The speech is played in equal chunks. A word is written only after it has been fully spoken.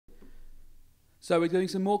So we're doing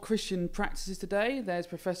some more Christian practices today. There's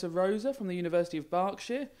Professor Rosa from the University of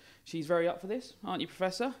Berkshire. She's very up for this, aren't you,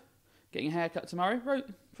 Professor? Getting a haircut tomorrow.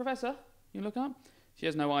 Professor, you look up? She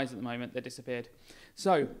has no eyes at the moment. They're disappeared.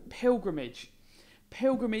 So, pilgrimage.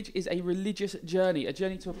 Pilgrimage is a religious journey, a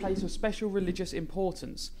journey to a place of special religious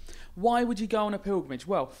importance. Why would you go on a pilgrimage?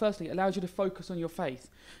 Well, firstly, it allows you to focus on your faith.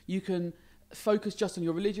 You can focus just on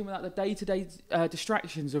your religion without the day-to-day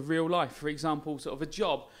distractions of real life. For example, sort of a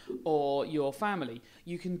job or your family.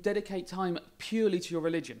 You can dedicate time purely to your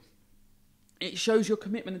religion. It shows your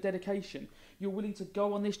commitment and dedication. You're willing to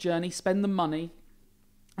go on this journey, spend the money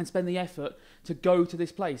and spend the effort to go to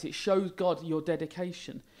this place. It shows God your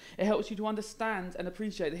dedication. It helps you to understand and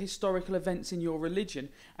appreciate the historical events in your religion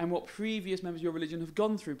and what previous members of your religion have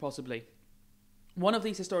gone through possibly. One of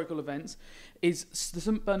these historical events is the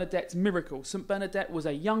St. Bernadette's miracle. St. Bernadette was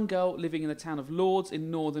a young girl living in the town of Lourdes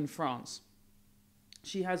in northern France.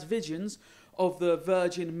 She has visions of the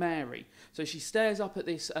Virgin Mary. So she stares up at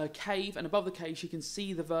this cave, and above the cave she can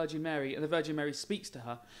see the Virgin Mary, and the Virgin Mary speaks to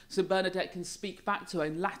her. St. Bernadette can speak back to her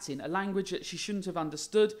in Latin, a language that she shouldn't have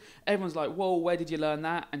understood. Everyone's like, whoa, where did you learn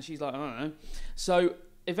that? And she's like, I don't know. So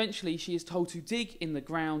eventually she is told to dig in the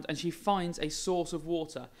ground, and she finds a source of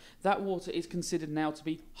water. That water is considered now to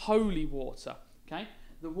be holy water. Okay?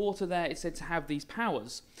 The water there is said to have these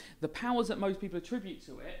powers. The powers that most people attribute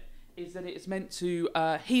to it is that it's meant to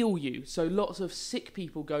heal you. So lots of sick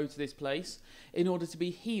people go to this place in order to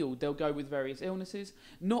be healed. They'll go with various illnesses.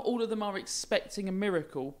 Not all of them are expecting a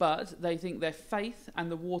miracle, but they think their faith and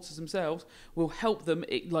the waters themselves will help them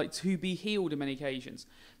to be healed in many occasions.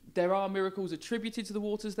 There are miracles attributed to the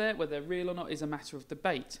waters there. Whether they're real or not is a matter of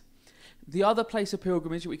debate. The other place of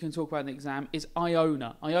pilgrimage that we can talk about in the exam is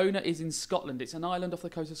Iona. Iona is in Scotland. It's an island off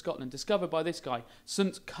the coast of Scotland, discovered by this guy,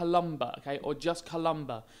 St. Columba, okay, or just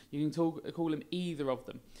Columba. You can call him either of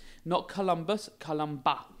them. Not Columbus,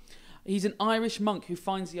 Columba. He's an Irish monk who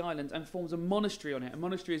finds the island and forms a monastery on it. A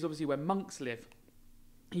monastery is obviously where monks live.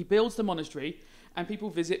 He builds the monastery, and people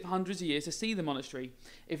visit for hundreds of years to see the monastery.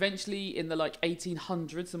 Eventually, in the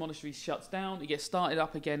 1800s, the monastery shuts down. It gets started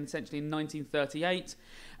up again, essentially in 1938.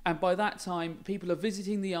 And by that time, people are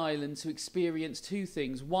visiting the island to experience two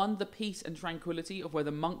things. One, the peace and tranquility of where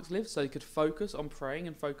the monks live, so they could focus on praying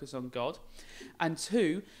and focus on God. And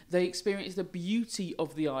two, they experience the beauty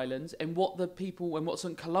of the island and what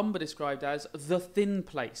St. Columba described as the thin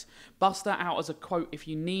place. Bust that out as a quote if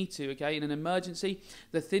you need to, okay, in an emergency.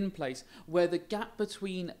 The thin place, where the gap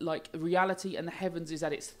between reality and the heavens is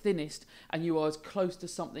at its thinnest, and you are as close to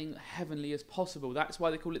something heavenly as possible. That's why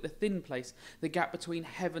they call it the thin place. The gap between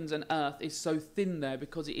heavens and earth is so thin there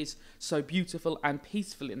because it is so beautiful and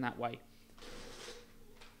peaceful in that way.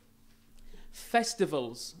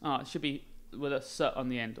 Festivals. It should be with a cert on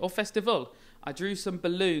the end. Or festival. I drew some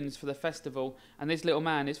balloons for the festival, and this little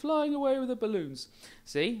man is flying away with the balloons.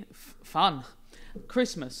 See? Fun.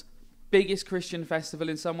 Christmas. Biggest Christian festival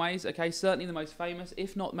in some ways, okay, certainly the most famous,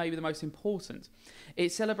 if not maybe the most important.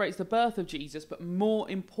 It celebrates the birth of Jesus, but more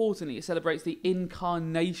importantly, it celebrates the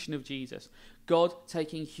incarnation of Jesus, God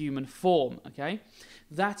taking human form, okay?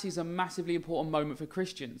 That is a massively important moment for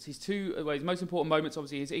Christians. His most important moments,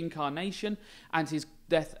 obviously, his incarnation and his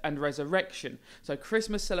death and resurrection. So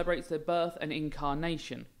Christmas celebrates the birth and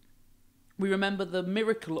incarnation. We remember the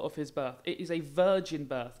miracle of his birth. It is a virgin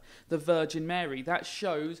birth, the Virgin Mary. That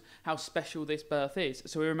shows how special this birth is.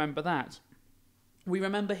 So we remember that. We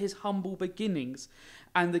remember his humble beginnings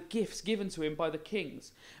and the gifts given to him by the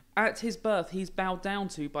kings. At his birth, he's bowed down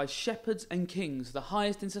to by shepherds and kings, the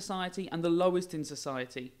highest in society and the lowest in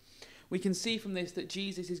society. We can see from this that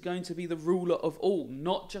Jesus is going to be the ruler of all,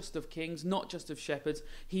 not just of kings, not just of shepherds.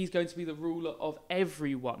 He's going to be the ruler of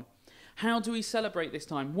everyone. How do we celebrate this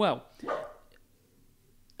time? Well,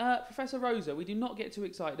 Professor Rosa, we do not get too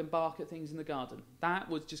excited and bark at things in the garden. That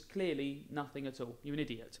was just clearly nothing at all. You're an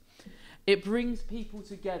idiot. It brings people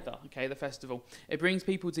together, okay, the festival. It brings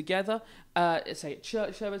people together, say at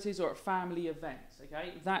church services or at family events,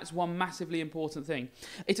 okay? That's one massively important thing.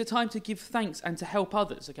 It's a time to give thanks and to help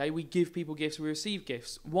others, okay? We give people gifts, we receive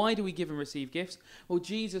gifts. Why do we give and receive gifts? Well,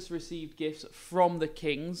 Jesus received gifts from the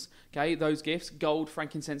kings, okay? Those gifts, gold,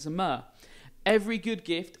 frankincense and myrrh. Every good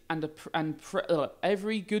gift and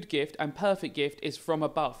perfect gift is from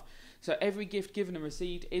above. So every gift given and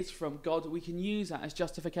received is from God. We can use that as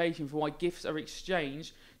justification for why gifts are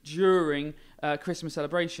exchanged during Christmas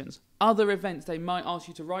celebrations. Other events they might ask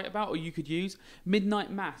you to write about or you could use: midnight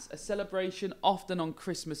mass, a celebration often on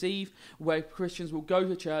Christmas Eve where Christians will go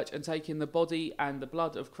to church and take in the body and the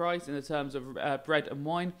blood of Christ in the terms of bread and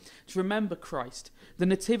wine to remember Christ. The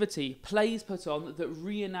nativity, plays put on that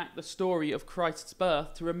reenact the story of Christ's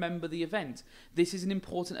birth to remember the event. This is an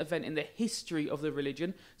important event in the history of the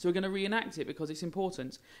religion, so we're going to reenact it because it's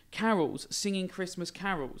important. Carols, singing Christmas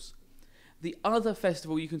carols. The other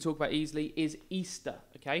festival you can talk about easily is Easter,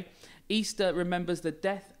 okay? Easter remembers the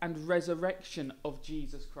death and resurrection of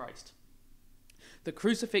Jesus Christ. The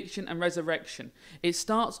crucifixion and resurrection. It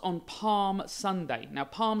starts on Palm Sunday. Now,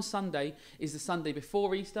 Palm Sunday is the Sunday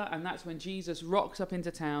before Easter, and that's when Jesus rocks up into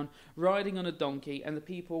town riding on a donkey, and the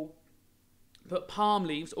people put palm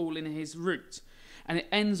leaves all in his route. And it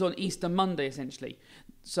ends on Easter Monday, essentially.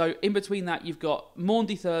 So in between that, you've got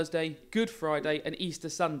Maundy Thursday, Good Friday, and Easter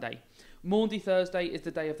Sunday. Maundy Thursday is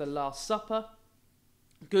the day of the Last Supper.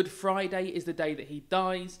 Good Friday is the day that he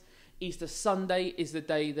dies. Easter Sunday is the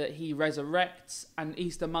day that he resurrects. And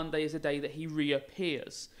Easter Monday is the day that he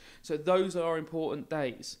reappears. So those are important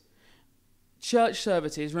days. Church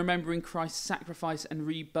services, remembering Christ's sacrifice and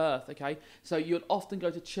rebirth, okay? So you'll often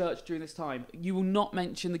go to church during this time. You will not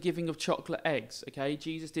mention the giving of chocolate eggs, okay?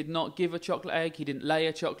 Jesus did not give a chocolate egg. He didn't lay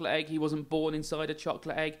a chocolate egg. He wasn't born inside a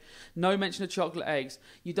chocolate egg. No mention of chocolate eggs.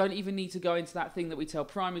 You don't even need to go into that thing that we tell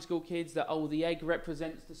primary school kids that, oh, the egg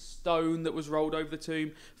represents the stone that was rolled over the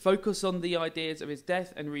tomb. Focus on the ideas of his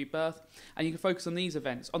death and rebirth, and you can focus on these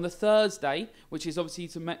events. On the Thursday, which is obviously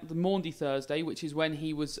the Maundy Thursday, which is when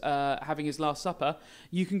he was having his last supper,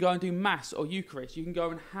 you can go and do Mass or Eucharist. You can go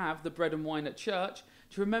and have the bread and wine at church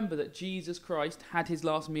to remember that Jesus Christ had his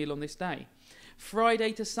last meal on this day.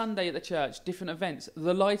 Friday to Sunday at the church, different events.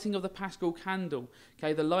 The lighting of the Paschal candle.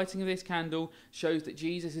 Okay, the lighting of this candle shows that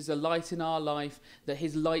Jesus is a light in our life, that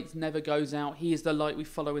his light never goes out. He is the light we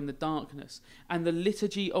follow in the darkness. And the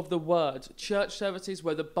liturgy of the word, church services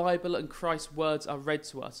where the Bible and Christ's words are read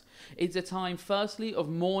to us. It's a time, firstly, of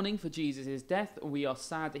mourning for Jesus' death. We are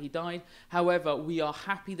sad that he died. However, we are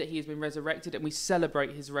happy that he has been resurrected and we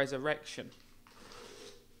celebrate his resurrection.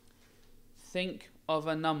 Think of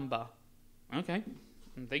a number. Okay,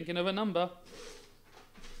 I'm thinking of a number.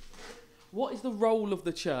 What is the role of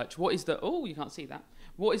the church? Oh, you can't see that.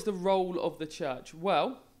 What is the role of the church?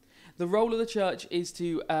 Well, the role of the church is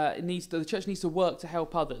the church needs to work to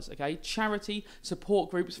help others, okay? Charity,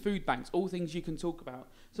 support groups, food banks, all things you can talk about.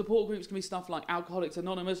 Support groups can be stuff like Alcoholics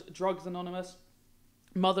Anonymous, Drugs Anonymous,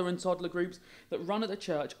 mother and toddler groups that run at the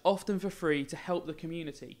church, often for free, to help the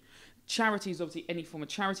community. Charity is obviously any form of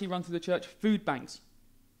charity run through the church. Food banks.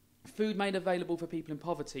 Food made available for people in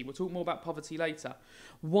poverty. We'll talk more about poverty later.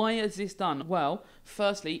 Why is this done? Well,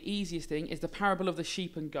 firstly, easiest thing is the parable of the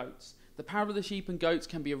sheep and goats. The parable of the sheep and goats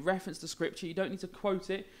can be a reference to scripture. You don't need to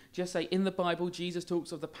quote it. Just say, in the Bible, Jesus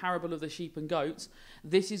talks of the parable of the sheep and goats.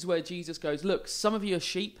 This is where Jesus goes, look, some of you are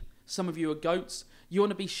sheep, some of you are goats. You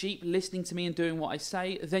want to be sheep, listening to me and doing what I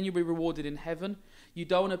say, then you'll be rewarded in heaven. You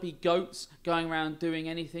don't want to be goats, going around doing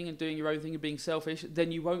anything and doing your own thing and being selfish,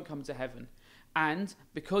 then you won't come to heaven. And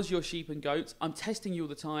because you're sheep and goats, I'm testing you all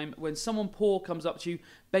the time. When someone poor comes up to you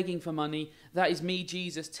begging for money, that is me,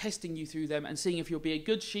 Jesus, testing you through them and seeing if you'll be a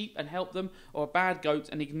good sheep and help them or a bad goat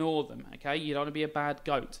and ignore them, okay? You don't want to be a bad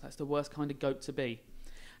goat. That's the worst kind of goat to be.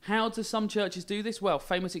 How do some churches do this? Well,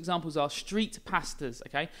 famous examples are street pastors,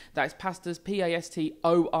 okay? That is pastors,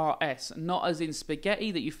 P-A-S-T-O-R-S, not as in spaghetti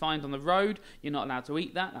that you find on the road. You're not allowed to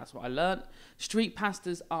eat that. That's what I learnt. Street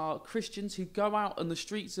pastors are Christians who go out on the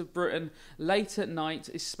streets of Britain late at night,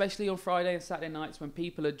 especially on Friday and Saturday nights when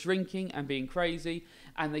people are drinking and being crazy,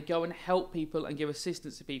 and they go and help people and give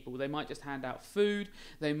assistance to people. They might just hand out food.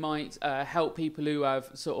 They might help people who have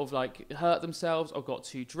sort of like hurt themselves or got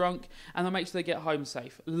too drunk, and they'll make sure they get home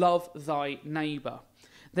safe. Love thy neighbour.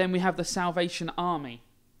 Then we have the Salvation Army.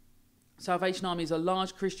 Salvation Army is a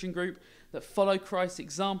large Christian group that follow Christ's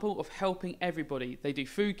example of helping everybody. They do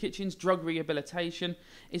food kitchens, drug rehabilitation.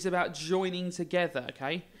 It's about joining together,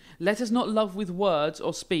 okay? Let us not love with words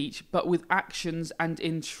or speech, but with actions and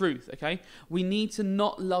in truth, okay? We need to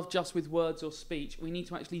not love just with words or speech. We need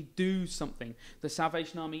to actually do something. The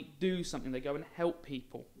Salvation Army do something. They go and help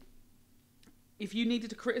people. If you needed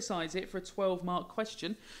to criticise it for a 12-mark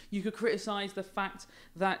question, you could criticise the fact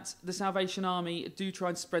that the Salvation Army do try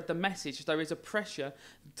and spread the message. There is a pressure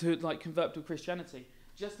to convert to Christianity.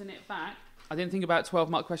 Just in fact, I didn't think about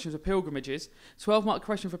 12-mark questions for pilgrimages. 12-mark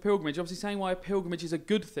question for pilgrimage, obviously saying why a pilgrimage is a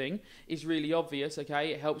good thing is really obvious,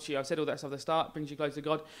 okay? It helps you. I've said all that stuff at the start, brings you closer to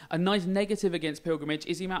God. A nice negative against pilgrimage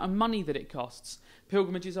is the amount of money that it costs.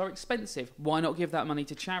 Pilgrimages are expensive. Why not give that money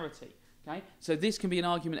to charity? Okay, so this can be an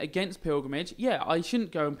argument against pilgrimage. Yeah, I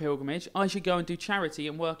shouldn't go on pilgrimage. I should go and do charity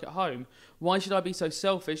and work at home. Why should I be so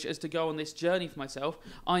selfish as to go on this journey for myself?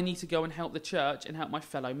 I need to go and help the church and help my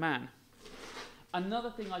fellow man.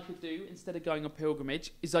 Another thing I could do instead of going on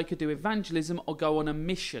pilgrimage is I could do evangelism or go on a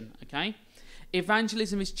mission, okay?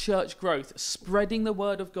 Evangelism is church growth, spreading the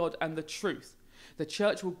word of God and the truth. The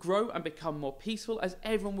church will grow and become more peaceful as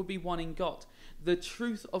everyone will be one in God. The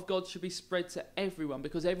truth of God should be spread to everyone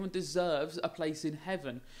because everyone deserves a place in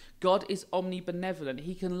heaven. God is omnibenevolent.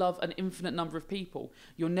 He can love an infinite number of people.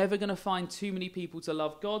 You're never going to find too many people to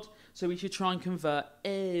love God, so we should try and convert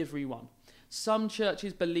everyone. Some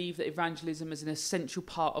churches believe that evangelism is an essential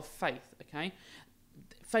part of faith, okay?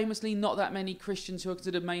 Famously, not that many Christians who are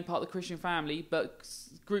considered main part of the Christian family, but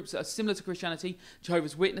groups that are similar to Christianity,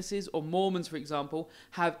 Jehovah's Witnesses or Mormons, for example,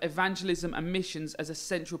 have evangelism and missions as a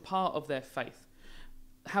central part of their faith.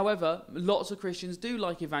 However, lots of Christians do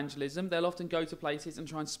like evangelism. They'll often go to places and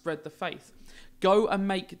try and spread the faith. Go and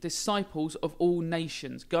make disciples of all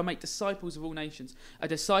nations. Go and make disciples of all nations. A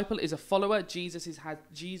disciple is a follower. Jesus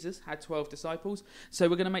had 12 disciples. So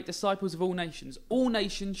we're going to make disciples of all nations. All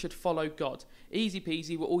nations should follow God. Easy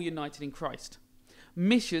peasy, we're all united in Christ.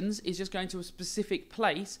 Missions is just going to a specific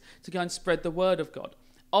place to go and spread the word of God,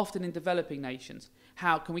 often in developing nations.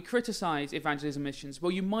 How can we criticise evangelism missions?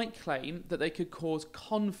 Well, you might claim that they could cause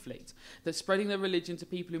conflict, that spreading their religion to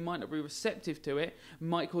people who might not be receptive to it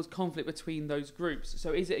might cause conflict between those groups.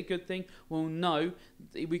 So is it a good thing? Well, no,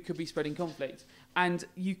 we could be spreading conflict. And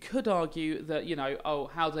you could argue that,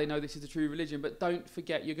 how do they know this is the true religion? But don't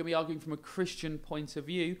forget, you're going to be arguing from a Christian point of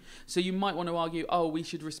view. So you might want to argue, we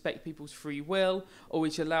should respect people's free will, or we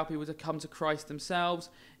should allow people to come to Christ themselves.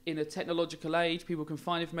 In a technological age, people can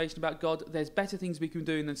find information about God. There's better things we can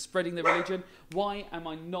do than spreading their religion. Why am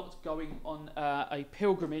I not going on a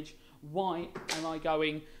pilgrimage? Why am I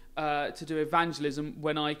going to do evangelism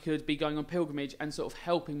when I could be going on pilgrimage and sort of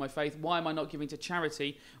helping my faith? Why am I not giving to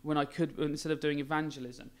charity when I could, instead of doing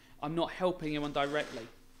evangelism? I'm not helping anyone directly.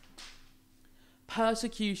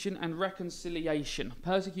 Persecution and reconciliation.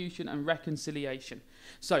 Persecution and reconciliation.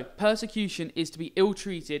 So, persecution is to be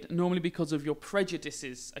ill-treated, normally because of your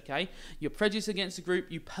prejudices, okay? You're prejudiced against a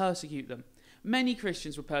group, you persecute them. Many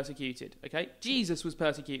Christians were persecuted, okay? Jesus was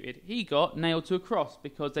persecuted. He got nailed to a cross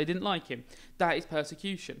because they didn't like him. That is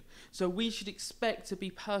persecution. So we should expect to be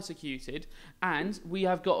persecuted, and we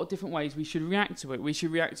have got different ways we should react to it. We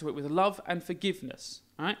should react to it with love and forgiveness,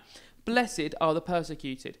 all right? Blessed are the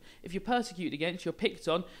persecuted. If you're persecuted against, you're picked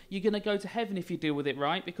on, you're going to go to heaven if you deal with it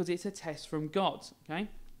right, because it's a test from God, okay?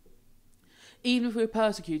 Even if we're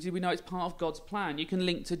persecuted, we know it's part of God's plan. You can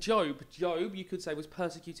link to Job. Job, you could say, was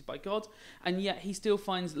persecuted by God, and yet he still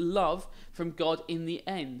finds love from God in the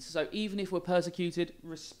end. So even if we're persecuted,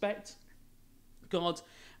 respect God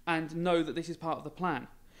and know that this is part of the plan.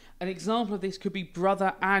 An example of this could be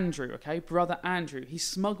Brother Andrew, okay? Brother Andrew. He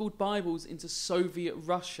smuggled Bibles into Soviet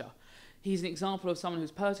Russia. He's an example of someone who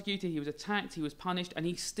was persecuted, he was attacked, he was punished, and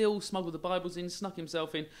he still smuggled the Bibles in, snuck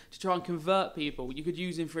himself in to try and convert people. You could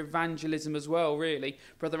use him for evangelism as well, really.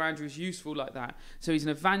 Brother Andrew is useful like that. So he's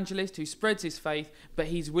an evangelist who spreads his faith, but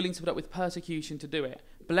he's willing to put up with persecution to do it.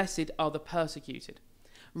 Blessed are the persecuted.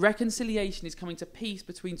 Reconciliation is coming to peace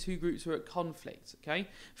between two groups who are at conflict, okay?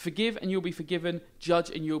 Forgive and you'll be forgiven,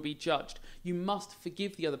 judge and you'll be judged. You must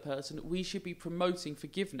forgive the other person. We should be promoting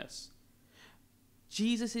forgiveness.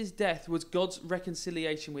 Jesus' death was God's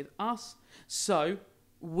reconciliation with us, so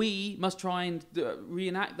we must try and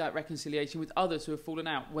reenact that reconciliation with others who have fallen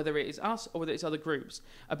out, whether it is us or whether it's other groups.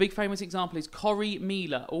 A big famous example is Corrie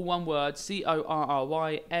Meela, all one word,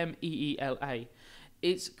 Corrymela.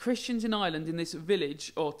 It's Christians in Ireland, in this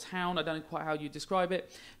village or town, I don't know quite how you describe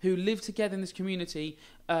it, who live together in this community,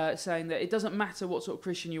 saying that it doesn't matter what sort of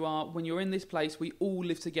Christian you are, when you're in this place, we all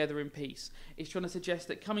live together in peace. It's trying to suggest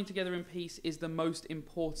that coming together in peace is the most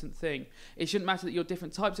important thing. It shouldn't matter that you're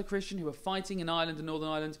different types of Christian who are fighting in Ireland and Northern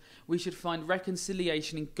Ireland. We should find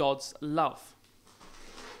reconciliation in God's love.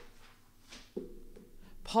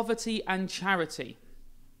 Poverty and charity.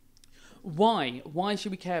 Why? Why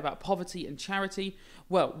should we care about poverty and charity?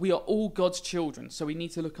 Well, we are all God's children, so we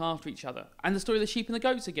need to look after each other. And the story of the sheep and the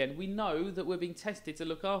goats again. We know that we're being tested to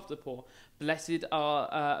look after the poor. Blessed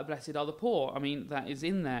are the poor. I mean, that is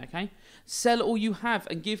in there, okay? Sell all you have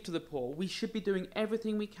and give to the poor. We should be doing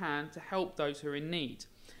everything we can to help those who are in need.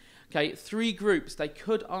 Okay, 3 groups they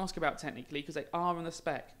could ask about technically because they are on the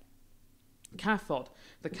spec. Cathod,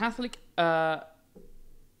 the Catholic...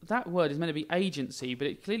 that word is meant to be agency, but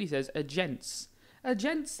it clearly says agents.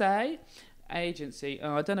 Agency. Agency.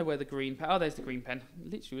 Oh, I don't know where the green pen... Oh, there's the green pen.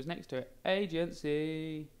 Literally was next to it.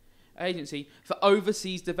 Agency. agency for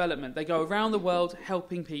overseas development. They go around the world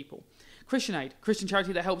helping people. Christian Aid, Christian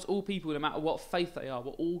charity that helps all people no matter what faith they are.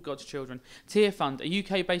 We're all God's children. Tear Fund, a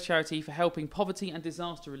UK-based charity for helping poverty and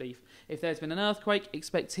disaster relief. If there's been an earthquake,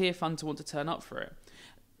 expect Tear Fund to want to turn up for it.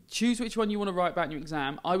 Choose which one you want to write about in your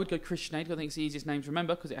exam. I would go Christian Aid, because I think it's the easiest name to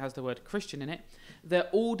remember because it has the word Christian in it. They're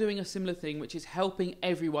all doing a similar thing, which is helping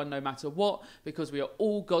everyone no matter what, because we are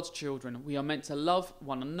all God's children. We are meant to love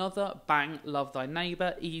one another. Bang, love thy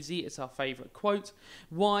neighbour. Easy, it's our favourite quote.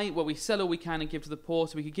 Why? Well, we sell all we can and give to the poor,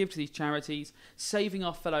 so we could give to these charities. Saving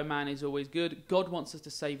our fellow man is always good. God wants us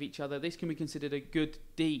to save each other. This can be considered a good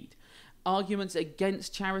deed. Arguments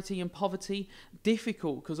against charity and poverty,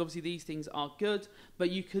 difficult, because obviously these things are good,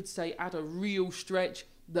 but you could say at a real stretch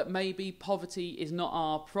that maybe poverty is not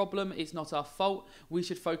our problem, it's not our fault. We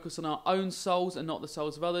should focus on our own souls and not the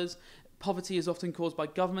souls of others. Poverty is often caused by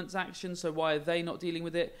government's action, so why are they not dealing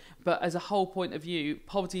with it? But as a whole point of view,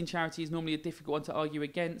 poverty and charity is normally a difficult one to argue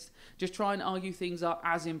against. Just try and argue things are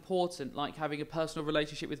as important, like having a personal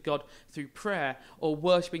relationship with God through prayer, or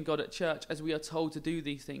worshipping God at church as we are told to do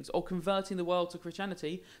these things, or converting the world to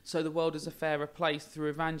Christianity so the world is a fairer place through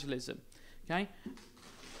evangelism. Okay?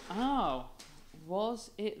 Oh,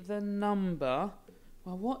 was it the number?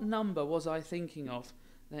 Well, what number was I thinking of?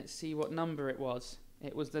 Let's see what number it was.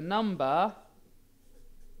 It was the number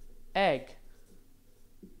egg.